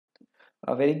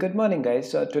A very good morning,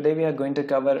 guys. Today we are going to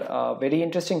cover a very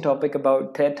interesting topic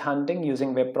about threat hunting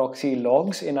using web proxy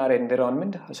logs in our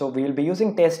environment. So we'll be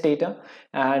using test data,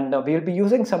 and we'll be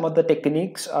using some of the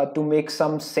techniques to make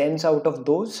some sense out of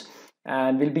those.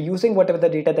 And we'll be using whatever the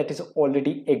data that is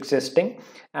already existing,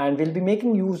 and we'll be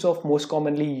making use of most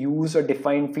commonly used or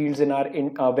defined fields in our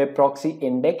web proxy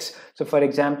index. So for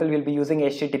example, we'll be using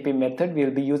HTTP method,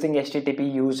 we'll be using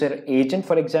HTTP user agent,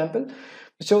 for example.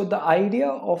 So the idea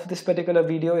of this particular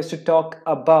video is to talk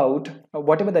about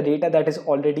whatever the data that is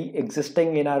already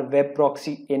existing in our web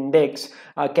proxy index.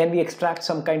 Can we extract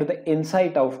some kind of the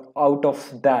insight out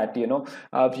of that?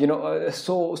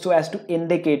 So as to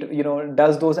indicate,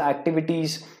 does those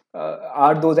activities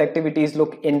are those activities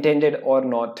look intended or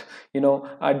not?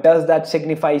 Does that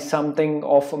signify something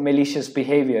of malicious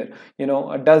behavior?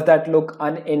 Does that look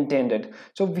unintended?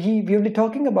 So we will be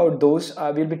talking about those.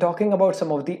 We'll be talking about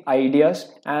some of the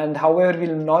ideas, and however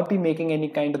we'll not be making any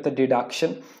kind of the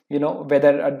deduction,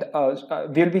 whether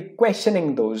we'll be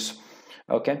questioning those.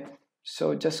 Okay,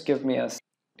 so just give me a.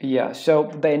 Yeah, so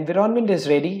the environment is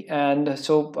ready, and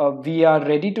so we are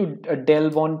ready to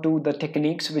delve onto the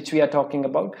techniques which we are talking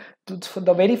about. So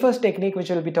the very first technique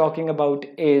which we'll be talking about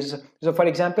is, so for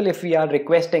example, if we are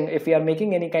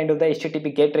making any kind of the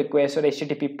HTTP GET request or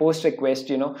HTTP POST request,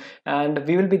 and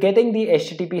we will be getting the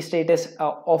HTTP status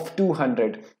of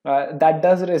 200. That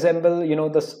does resemble,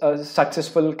 the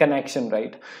successful connection,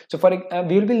 right? So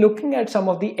we will be looking at some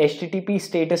of the HTTP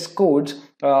status codes,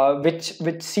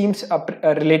 which seems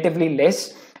relatively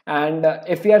less. And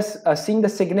if we are seeing the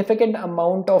significant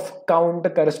amount of count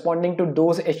corresponding to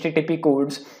those HTTP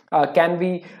codes, can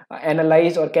we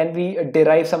analyze or can we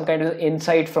derive some kind of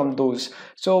insight from those?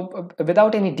 So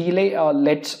without any delay,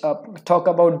 let's talk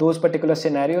about those particular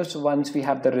scenarios once we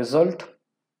have the result.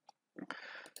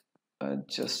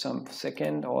 Just some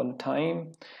second, on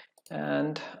time,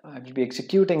 and I will be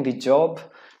executing the job.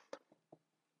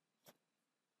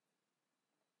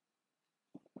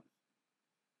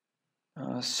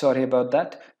 Sorry about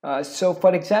that. So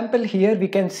for example, here we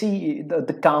can see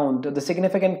the count, the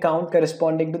significant count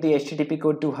corresponding to the HTTP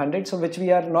code 200, so which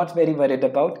we are not very worried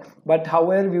about. But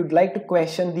however, we would like to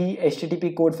question the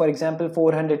HTTP code, for example,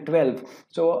 412.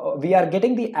 So we are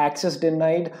getting the access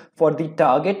denied for the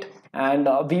target, and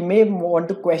we may want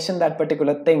to question that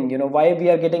particular thing, why we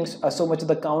are getting so much of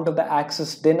the count of the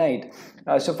access denied.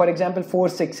 So for example,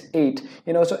 468,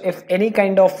 so if any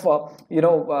kind of for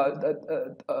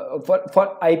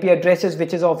IP addresses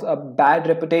which is of a bad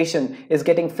reputation is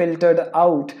getting filtered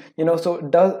out,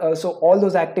 so all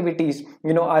those activities,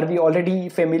 are we already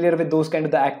familiar with those kind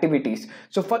of the activities?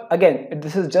 So for again,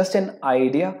 this is just an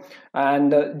idea,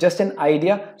 and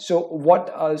so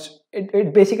what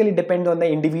it basically depends on the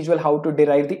individual how to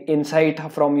derive the insight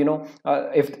from,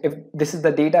 if this is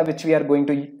the data which we are going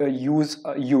to use.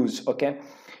 Okay,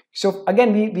 so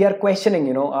again, we are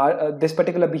questioning, this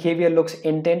particular behavior looks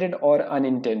intended or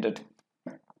unintended.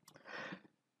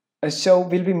 So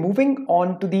we'll be moving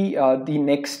on to the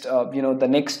next the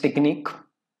next technique.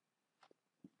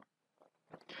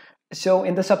 So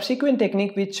in the subsequent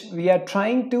technique, which we are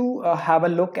trying to have a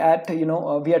look at,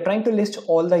 we are trying to list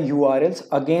all the URLs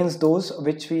against those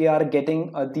which we are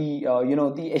getting the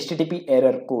HTTP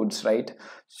error codes, right?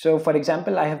 So for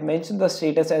example, I have mentioned the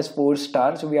status as 4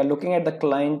 star. So we are looking at the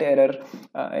client error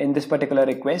in this particular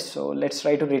request. So let's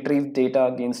try to retrieve data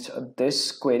against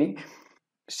this query.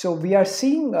 So we are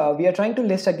seeing, we are trying to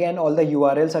list again all the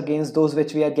URLs against those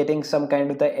which we are getting some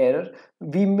kind of the error.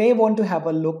 We may want to have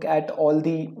a look at all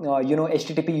the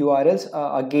HTTP URLs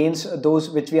against those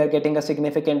which we are getting a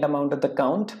significant amount of the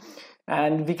count.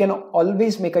 And we can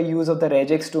always make a use of the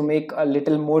regex to make a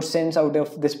little more sense out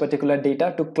of this particular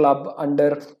data to club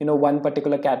under one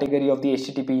particular category of the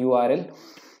HTTP URL.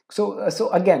 So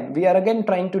again, we are again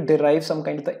trying to derive some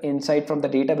kind of the insight from the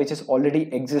data which is already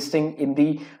existing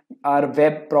in our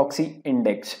web proxy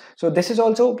index. So this is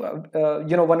also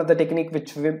one of the technique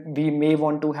which we may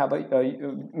want to have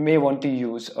may want to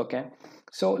use. Okay,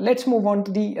 so let's move on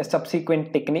to the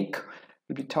subsequent technique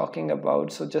we'll be talking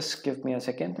about. So just give me a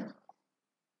second.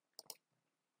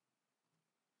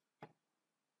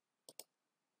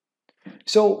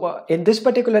 So in this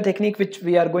particular technique which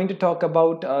we are going to talk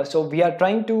about, so we are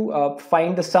trying to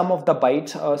find the sum of the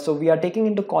bytes. So we are taking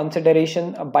into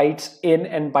consideration bytes in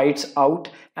and bytes out,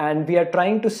 and we are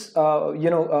trying to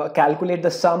calculate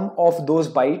the sum of those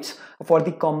bytes for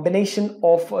the combination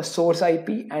of source IP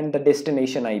and the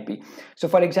destination IP. So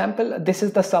for example, this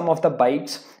is the sum of the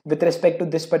bytes with respect to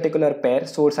this particular pair,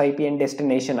 source IP and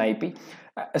destination IP.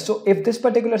 So if this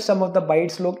particular sum of the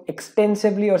bytes look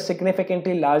extensively or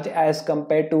significantly large as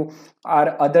compared to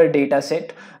our other data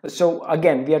set, so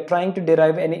again we are trying to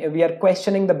derive we are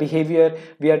questioning the behavior,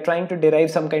 we are trying to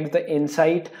derive some kind of the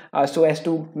insight, so as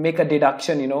to make a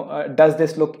deduction, does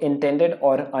this look intended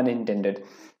or unintended,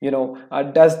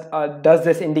 does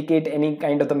this indicate any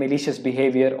kind of the malicious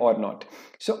behavior or not.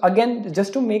 So again,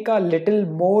 just to make a little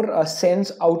more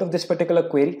sense out of this particular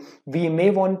query, we may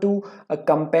want to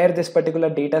compare this particular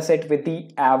data set with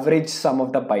the average sum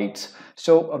of the bytes.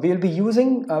 So we will be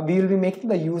making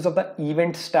the use of the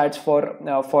event stats for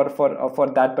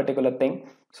that particular thing.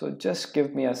 So just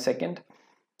give me a second.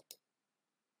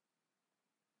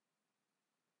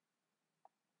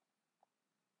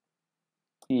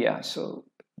 Yeah, so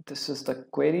this is the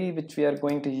query which we are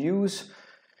going to use,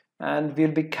 and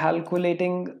we'll be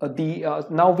calculating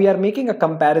now we are making a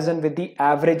comparison with the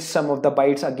average sum of the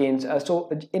bytes against,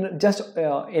 in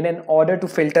an order to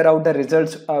filter out the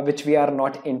results which we are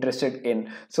not interested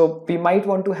in. So we might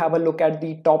want to have a look at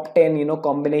the top 10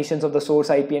 combinations of the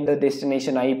source IP and the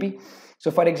destination IP. So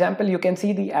for example, you can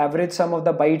see the average sum of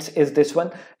the bytes is this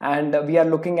one, and we are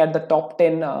looking at the top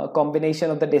 10 combination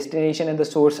of the destination and the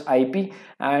source IP,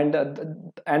 and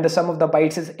the sum of the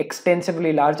bytes is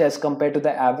extensively large as compared to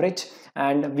the average,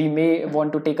 and we may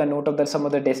want to take a note of the some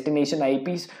of the destination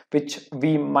IPs which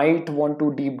we might want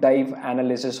to deep dive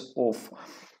analysis of.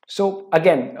 So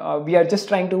again, we are just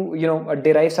trying to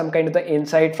derive some kind of the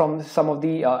insight from some of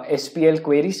the SPL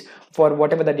queries for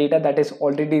whatever the data that is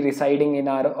already residing in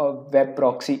our web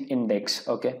proxy index.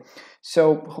 Okay,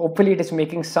 so hopefully it is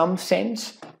making some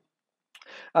sense.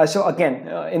 So again,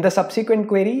 in the subsequent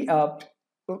query,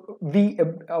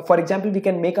 for example, we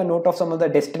can make a note of some of the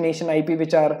destination IP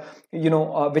which are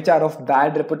which are of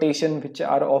bad reputation, which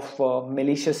are of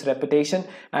malicious reputation,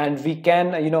 and we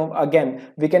can again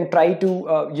we can try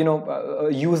to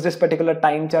use this particular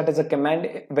time chart as a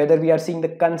command, whether we are seeing the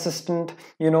consistent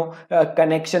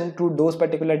connection to those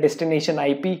particular destination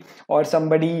IP, or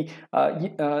somebody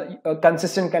a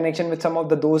consistent connection with some of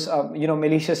those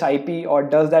malicious IP, or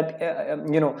does that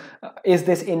is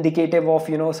this indicative of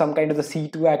some kind of the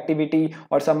C2 activity,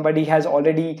 or somebody has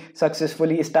already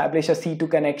successfully established a C2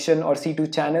 connection or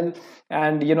C2 channel,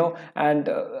 and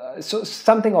so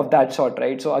something of that sort,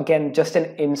 right? So again, just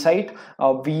an insight.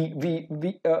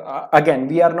 Again,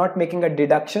 we are not making a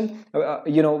deduction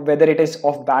whether it is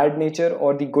of bad nature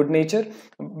or the good nature.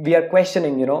 We are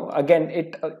questioning,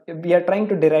 again, we are trying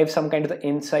to derive some kind of the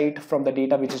insight from the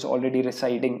data which is already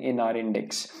residing in our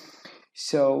index.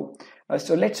 So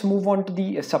let's move on to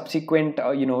the subsequent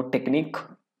technique.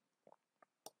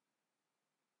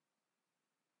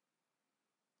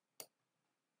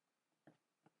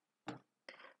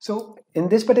 So in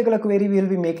this particular query, we will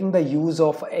be making the use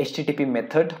of HTTP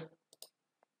method.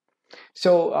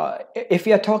 So if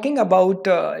we are talking about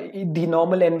the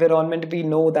normal environment, we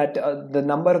know that the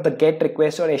number of the GET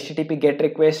request or HTTP GET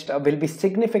request will be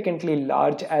significantly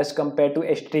large as compared to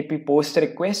HTTP POST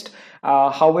request.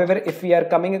 However, if we are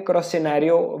coming across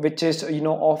scenario which is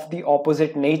of the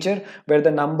opposite nature, where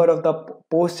the number of the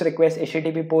POST request,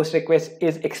 HTTP POST request,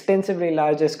 is extensively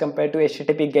large as compared to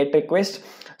HTTP GET request,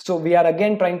 so we are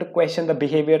again trying to question the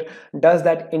behavior. Does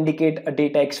that indicate a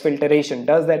data exfiltration?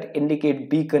 Does that indicate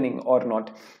beaconing or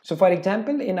not? So for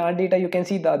example, in our data, you can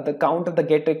see the count of the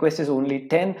GET request is only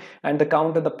 10, and the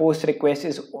count of the POST request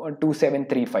is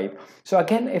 2735. So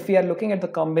again, if we are looking at the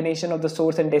combination of the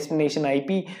source and destination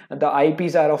IP, the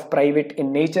IPs are of private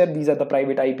in nature. These are the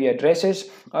private IP addresses.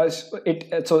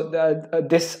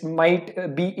 This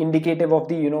might be indicative of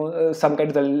the some kind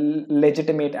of the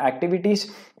legitimate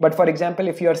activities. But for example,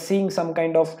 if you are seeing some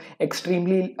kind of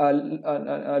extremely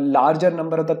larger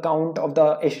number of the count of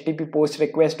the HTTP POST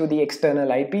request to the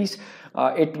external IPs,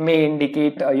 it may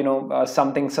indicate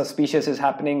something suspicious is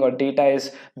happening, or data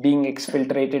is being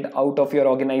exfiltrated out of your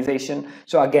organization.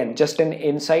 So again, just an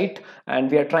insight,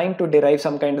 and we are trying to derive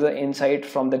some kind of the insight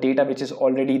from the data which is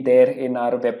already there in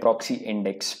our web proxy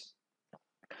index.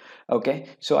 Okay,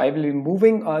 so I will be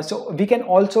moving. So we can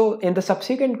also, in the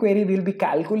subsequent query, we'll be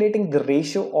calculating the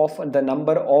ratio of the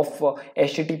number of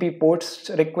HTTP POST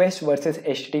request versus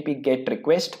HTTP GET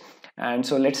request. And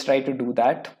so let's try to do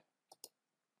that.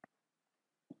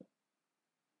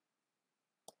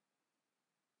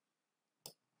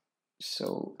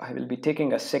 So I will be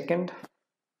taking a second.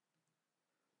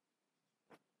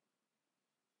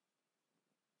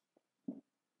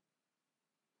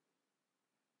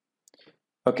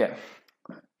 Okay.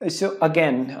 So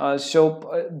again,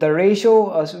 the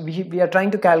ratio, so we are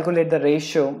trying to calculate the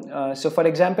ratio. So for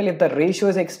example, if the ratio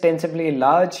is extensively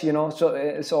large,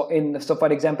 so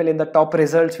for example, in the top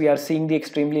results, we are seeing the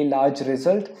extremely large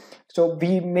result. So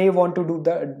we may want to do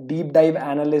the deep dive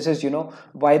analysis,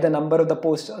 why the number of the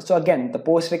posts. So again, the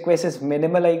post request is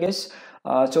minimal, I guess.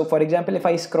 So for example, if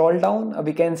I scroll down,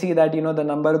 we can see that, the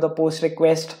number of the post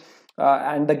request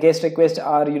and the guest requests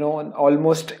are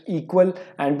almost equal,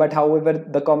 and but however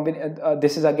the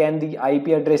this is again the IP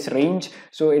address range,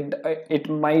 so it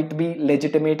might be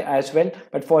legitimate as well.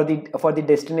 But for the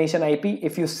destination IP,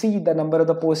 if you see the number of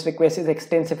the post requests is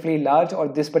extensively large, or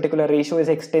this particular ratio is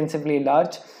extensively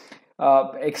large,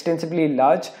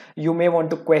 you may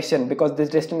want to question, because this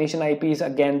destination IP is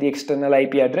again the external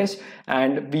IP address,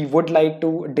 and we would like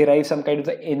to derive some kind of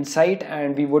the insight,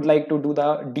 and we would like to do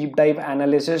the deep dive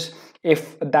analysis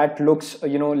if that looks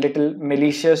little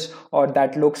malicious, or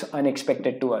that looks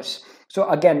unexpected to us. So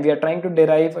again, we are trying to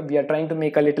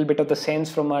make a little bit of the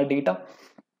sense from our data.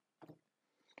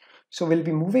 So we'll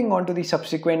be moving on to the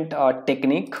subsequent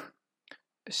technique.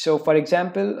 So for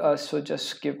example, so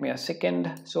just give me a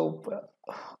second. So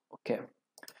okay.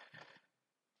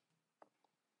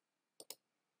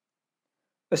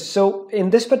 So in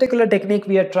this particular technique,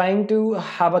 we are trying to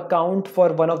have a count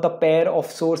for one of the pair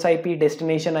of source IP,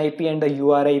 destination IP, and the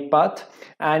URI path.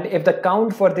 And if the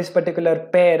count for this particular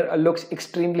pair looks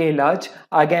extremely large,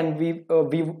 again we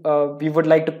would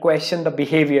like to question the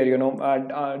behavior.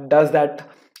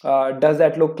 Does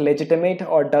that look legitimate,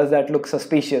 or does that look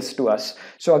suspicious to us?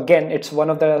 So again, it's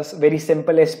one of the very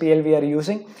simple SPL we are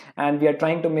using, and we are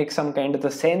trying to make some kind of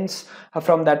the sense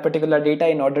from that particular data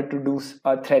in order to do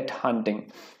threat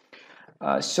hunting.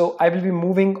 So I will be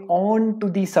moving on to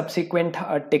the subsequent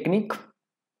technique.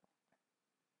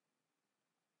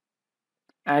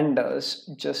 And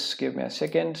just give me a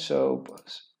second. So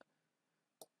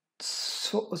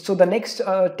the next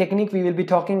technique we will be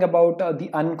talking about the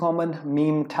uncommon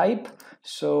MIME type.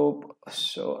 So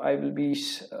I will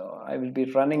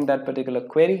be running that particular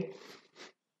query.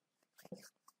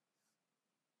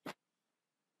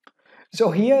 So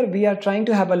here we are trying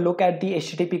to have a look at the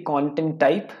HTTP content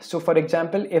type. So for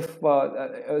example, if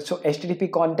HTTP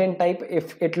content type,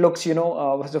 if it looks,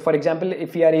 so for example,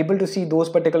 if we are able to see those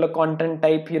particular content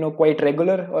type, quite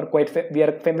regular, or we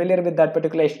are familiar with that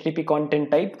particular HTTP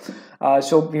content type,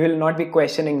 so we will not be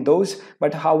questioning those.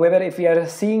 But however, if we are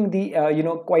seeing the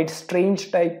quite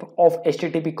strange type of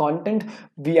HTTP content,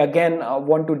 we again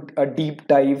want to deep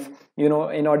dive,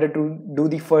 in order to do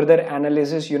the further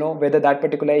analysis, whether that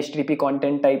particular HTTP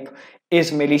content type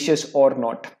is malicious or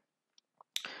not.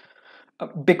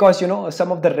 Because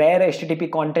some of the rare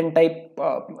HTTP content type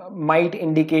might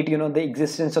indicate the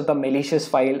existence of the malicious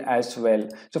file as well.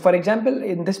 So for example,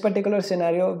 in this particular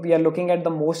scenario, we are looking at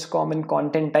the most common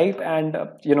content type, and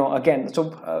again,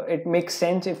 so it makes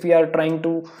sense if we are trying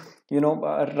to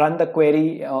run the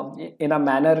query in a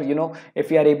manner, if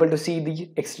we are able to see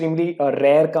the extremely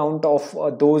rare count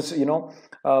of those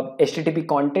HTTP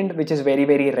content, which is very,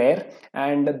 very rare,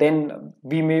 and then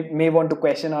we may want to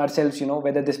question ourselves,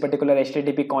 whether this particular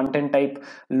HTTP content type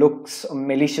looks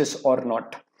malicious or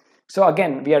not. So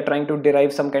again, we are trying to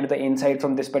derive some kind of the insight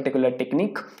from this particular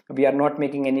technique. We are not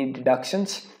making any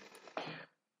deductions.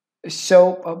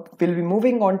 So we'll be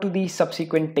moving on to the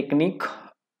subsequent technique,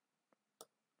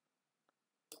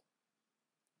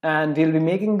 and we'll be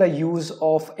making the use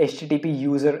of HTTP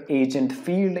user agent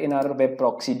field in our web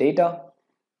proxy data.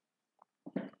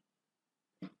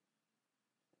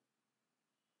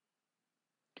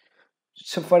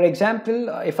 So for example,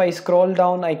 if I scroll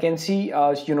down, I can see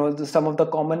some of the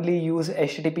commonly used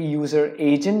HTTP user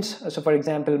agents. So for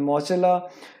example, Mozilla.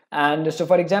 And so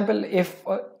for example,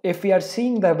 if we are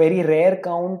seeing the very rare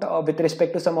count with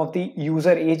respect to some of the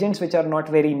user agents which are not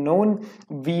very known,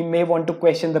 we may want to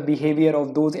question the behavior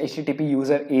of those HTTP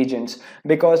user agents,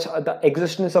 because the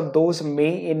existence of those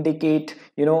may indicate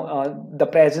the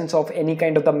presence of any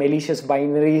kind of the malicious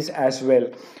binaries as well.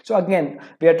 So again,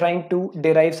 we are trying to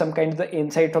derive some kind of the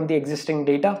insight from the existing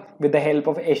data with the help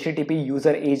of HTTP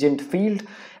user agent field.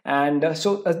 And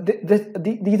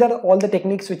these are all the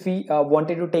techniques which we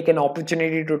wanted to take an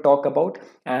opportunity to talk about,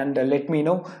 and let me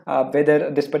know whether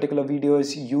this particular video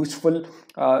is useful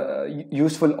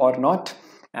or not.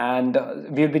 And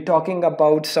we'll be talking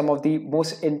about some of the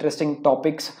most interesting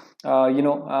topics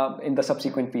in the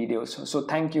subsequent videos. So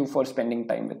thank you for spending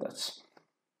time with us.